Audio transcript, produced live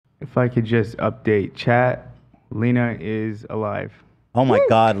If I could just update chat, Lena is alive. Oh my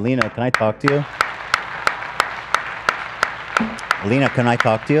God, Lena, can I talk to you? Lena, can I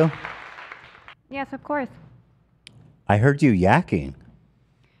talk to you? Yes, of course. I heard you yakking.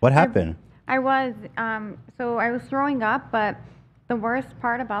 What happened? I was, so I was throwing up, but the worst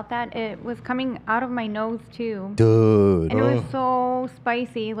part about that, it was coming out of my nose too. Dude. And it was so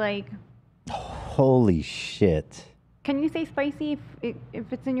spicy, like. Holy shit. Can you say spicy if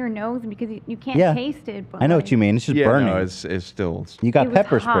it's in your nose? Because you can't taste it. But I know what you mean. It's just burning. No, it's still. You got it was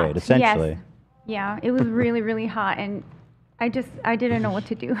pepper hot. sprayed, essentially. Yes. Yeah, it was really, really hot. And I didn't know what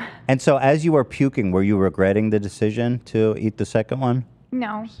to do. And so as you were puking, were you regretting the decision to eat the second one?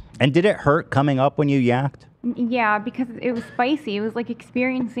 No. And did it hurt coming up when you yacked? Yeah, because it was spicy. It was like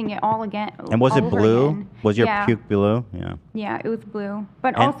experiencing it all again. And was it blue? Again. Was your Yeah. puke blue? Yeah. Yeah, it was blue.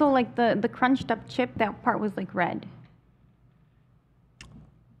 But And also like the crunched up chip, that part was like red.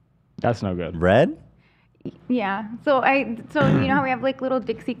 That's no good. Red? Yeah. So you know how we have like little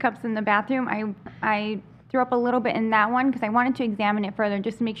Dixie cups in the bathroom? I threw up a little bit in that one because I wanted to examine it further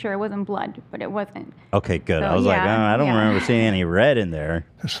just to make sure it wasn't blood, but it wasn't. Okay, good. So, I was like, yeah, I don't yeah. remember seeing any red in there.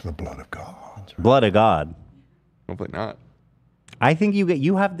 This is the blood of God. Blood of God. Hopefully not. I think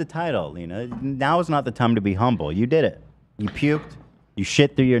you have the title, Lena. Now is not the time to be humble. You did it. You puked. You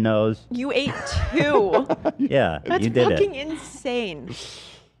shit through your nose. You ate 2. Yeah, That's you did fucking insane.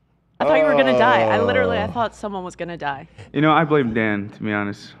 I thought you were gonna die. I thought someone was gonna die. You know, I blame Dan, to be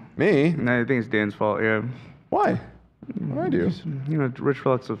honest. Me? And I think it's Dan's fault, yeah. Why? What did I do? You know, Rich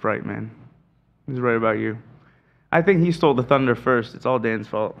Felix was right, man. He's right about you. I think he stole the thunder first. It's all Dan's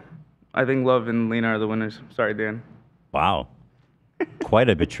fault. I think Love and Lena are the winners. Sorry, Dan. Wow. Quite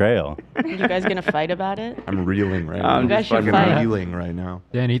a betrayal. Are you guys gonna fight about it? I'm reeling right now. You guys should I'm fight. reeling right now.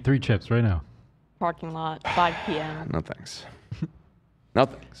 Dan, eat 3 chips right now. Parking lot, 5 p.m. No thanks. No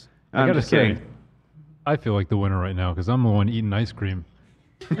thanks. I gotta just say, kidding. I feel like the winner right now because I'm the one eating ice cream.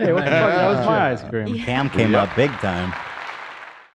 Hey, what the fuck? That was my ice cream. Cam came up big time.